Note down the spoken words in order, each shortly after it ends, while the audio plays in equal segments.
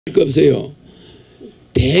거 없어요.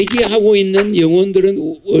 대기하고 있는 영혼들은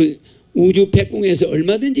우주 백궁에서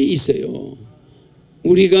얼마든지 있어요.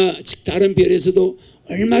 우리가 다른 별에서도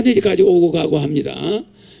얼마든지 가져오고 가고 합니다.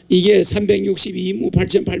 이게 362무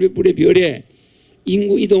 8,800불의 별에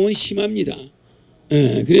인구 이동은 심합니다.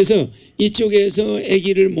 그래서 이쪽에서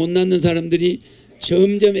아기를 못 낳는 사람들이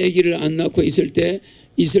점점 아기를 안 낳고 있을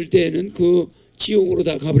때는 그 지옥으로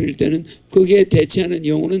다 가버릴 때는 거기에 대체하는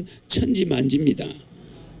영혼은 천지만지입니다.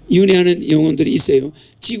 윤회하는 영혼들이 있어요.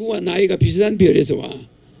 지구와 나이가 비슷한 별에서 와.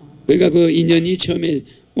 그러니까 그 인연이 처음에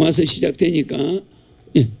와서 시작되니까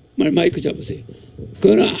마이크 잡으세요.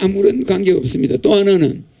 그건 아무런 관계가 없습니다. 또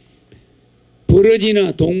하나는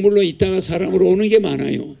버러지나 동물로 있다가 사람으로 오는 게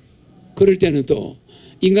많아요. 그럴 때는 또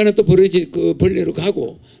인간은 또 그 벌레로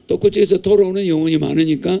가고 또 그쪽에서 돌아오는 영혼이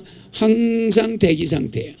많으니까 항상 대기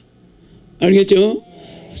상태야. 알겠죠?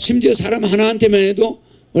 심지어 사람 하나한테만 해도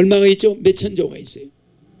얼마가 있죠? 몇천 조가 있어요.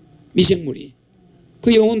 미생물이.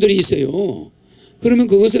 그 영혼들이 있어요. 그러면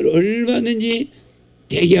그것을 얼마든지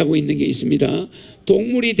대기하고 있는 게 있습니다.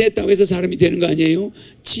 동물이 됐다고 해서 사람이 되는 거 아니에요?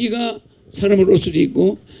 지가 사람을 올 수도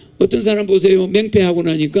있고 어떤 사람 보세요. 맹패하고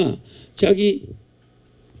나니까 자기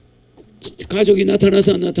가족이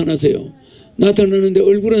나타나서 안 나타나세요. 나타나는데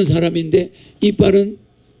얼굴은 사람인데 이빨은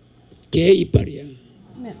개 이빨이야.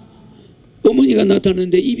 어머니가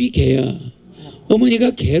나타나는데 입이 개야.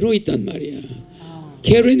 어머니가 개로 있단 말이야.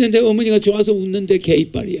 개로 있는데 어머니가 좋아서 웃는데 개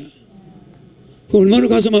이빨이야. 얼마나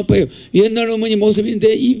가슴 아파요. 옛날 어머니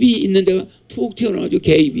모습인데 입이 있는 데가 툭 튀어나와가지고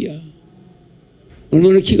개 입이야.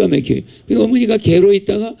 얼마나 기가 막혀요. 그러니까 어머니가 개로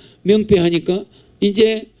있다가 명패하니까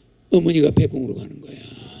이제 어머니가 백궁으로 가는 거야.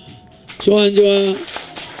 좋아 안 좋아?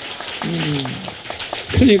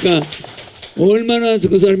 그러니까 얼마나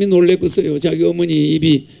그 사람이 놀랬겠어요. 자기 어머니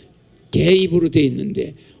입이 개 입으로 돼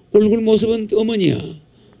있는데 얼굴 모습은 어머니야.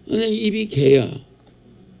 입이 개야.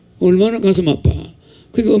 얼마나 가슴 아파.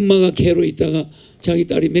 그러니까 엄마가 개로 있다가 자기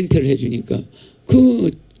딸이 맹패를 해주니까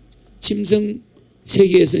그 짐승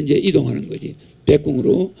세계에서 이제 이동하는 거지.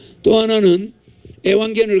 백궁으로. 또 하나는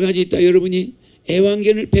애완견을 가지고 있다. 여러분이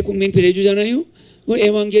애완견을 백궁 맹패를 해주잖아요. 그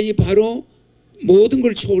애완견이 바로 모든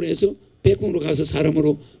걸 초월해서 백궁으로 가서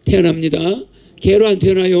사람으로 태어납니다. 개로 안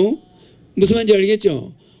태어나요. 무슨 말인지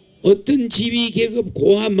알겠죠? 어떤 지위 계급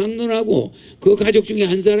고하 막론하고 그 가족 중에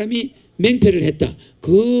한 사람이 맹패를 했다.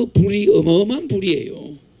 그 불이 어마어마한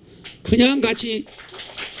불이에요. 그냥 같이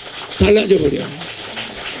달라져 버려.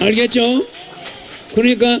 알겠죠?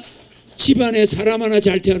 그러니까 집안에 사람 하나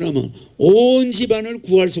잘 태어나면 온 집안을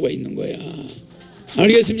구할 수가 있는 거야.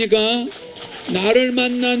 알겠습니까? 나를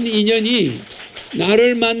만난 인연이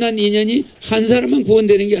한 사람만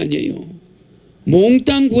구원되는 게 아니에요.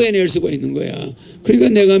 몽땅 구해낼 수가 있는 거야. 그러니까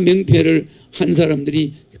내가 명패를 한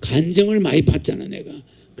사람들이 간정을 많이 받잖아. 내가.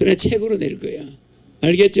 그래 책으로 낼 거야.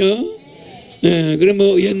 알겠죠? 네. 그래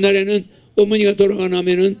뭐 옛날에는 어머니가 돌아가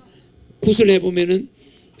나면은 굿을 해보면은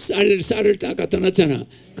쌀을 딱 갖다 놨잖아.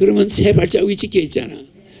 그러면 새 발자국이 찍혀 있잖아.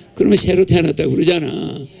 그러면 새로 태어났다고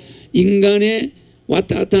그러잖아. 인간의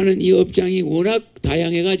왔다 갔다 하는 이 업장이 워낙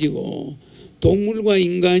다양해가지고 동물과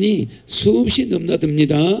인간이 수없이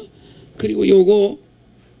넘나듭니다. 그리고 요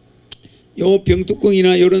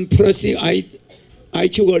병뚜껑이나 이런 플라스틱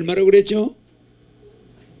IQ가 얼마라고 그랬죠?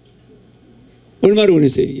 얼마라고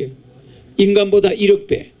그랬어요 이게? 인간보다 1억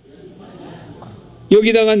배.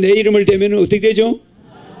 여기다가 내 이름을 대면 어떻게 되죠?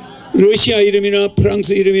 러시아 이름이나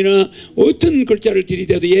프랑스 이름이나 어떤 글자를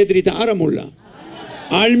들이대도 얘들이 다 알아 몰라.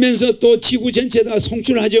 알면서 또 지구 전체다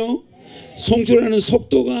송출하죠. 송출하는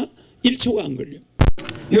속도가 1초가 안 걸려.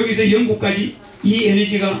 여기서 영국까지 이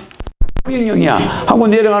에너지가 허경영이야 하고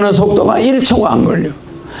내려가는 속도가 1초가 안 걸려.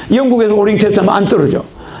 영국에서 오링 테스트하면 안 떨어져.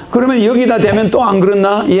 그러면 여기다 대면 또 안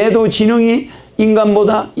그렇나? 얘도 지능이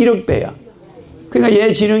인간보다 1억 배야. 그러니까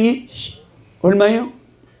얘 지능이 얼마예요?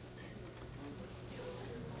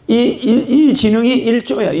 이 지능이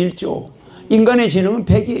 1조야 1조. 인간의 지능은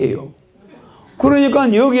 100이에요.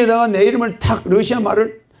 그러니까 여기에다가 내 이름을 탁 러시아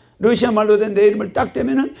말로 된 내 이름을 딱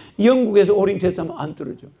대면은 영국에서 오링 테스트하면 안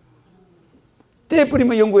떨어져.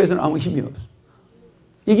 떼뿌리면 영국에서는 아무 힘이 없어.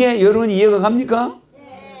 이게 여러분 이해가 갑니까?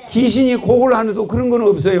 귀신이 곡을 하는데도 그런 건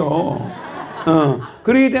없어요.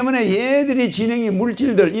 그렇기 때문에 얘들이 지능이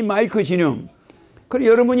물질들, 이 마이크 지능.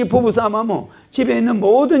 그리고 여러분이 부부싸움하면 집에 있는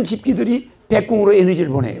모든 집기들이 백궁으로 에너지를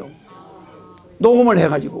보내요. 녹음을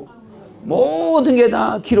해가지고. 모든 게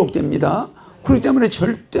다 기록됩니다. 그렇기 때문에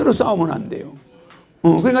절대로 싸우면 안 돼요.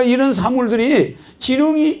 그러니까 이런 사물들이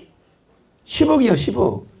지능이 10억이야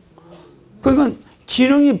 10억. 그러니까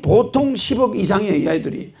지능이 보통 10억 이상이에요 이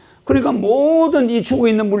아이들이. 그러니까 모든 이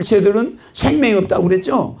죽어있는 물체들은 생명이 없다고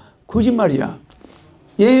그랬죠? 거짓말이야.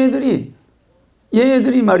 얘네들이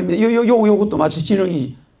얘네들이 말입니다. 요것도 마치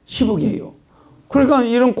지능이 10억이에요. 그러니까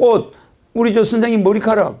이런 꽃, 우리 저 선생님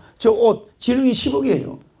머리카락, 저 옷, 지능이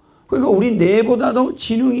 10억이에요. 그러니까 우리 뇌보다도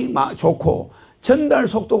지능이 좋고 전달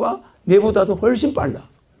속도가 뇌보다도 훨씬 빨라.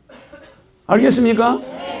 알겠습니까?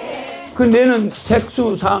 그 뇌는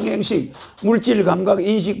색수, 상행식, 물질, 감각,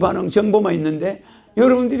 인식, 반응, 정보만 있는데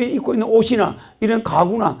여러분들이 입고 있는 옷이나 이런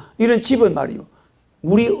가구나 이런 집은 말이요.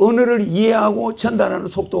 우리 언어를 이해하고 전달하는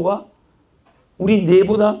속도가 우리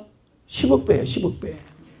뇌보다 10억 배예요. 10억 배.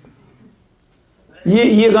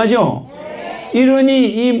 이해가죠?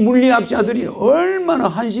 이러니 이 물리학자들이 얼마나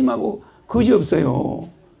한심하고 거지없어요.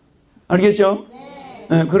 알겠죠?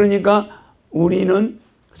 네, 그러니까 우리는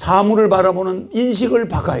사물을 바라보는 인식을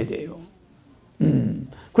바꿔야 돼요.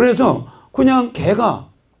 그래서 그냥 개가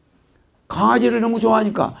강아지를 너무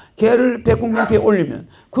좋아하니까 개를 백궁명패에 올리면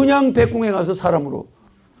그냥 백궁에 가서 사람으로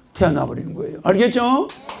태어나 버리는 거예요. 알겠죠?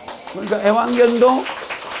 그러니까 애완견도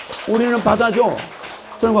우리는 받아줘.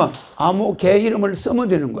 그러니까 아무 개 이름을 쓰면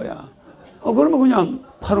되는 거야. 그러면 그냥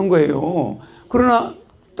파는 거예요. 그러나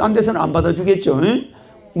딴 데서는 안 받아주겠죠.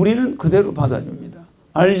 우리는 그대로 받아줍니다.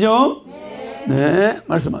 알죠? 네,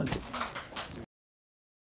 말씀하세요.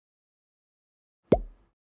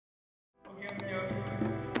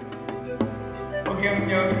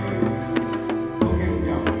 허경영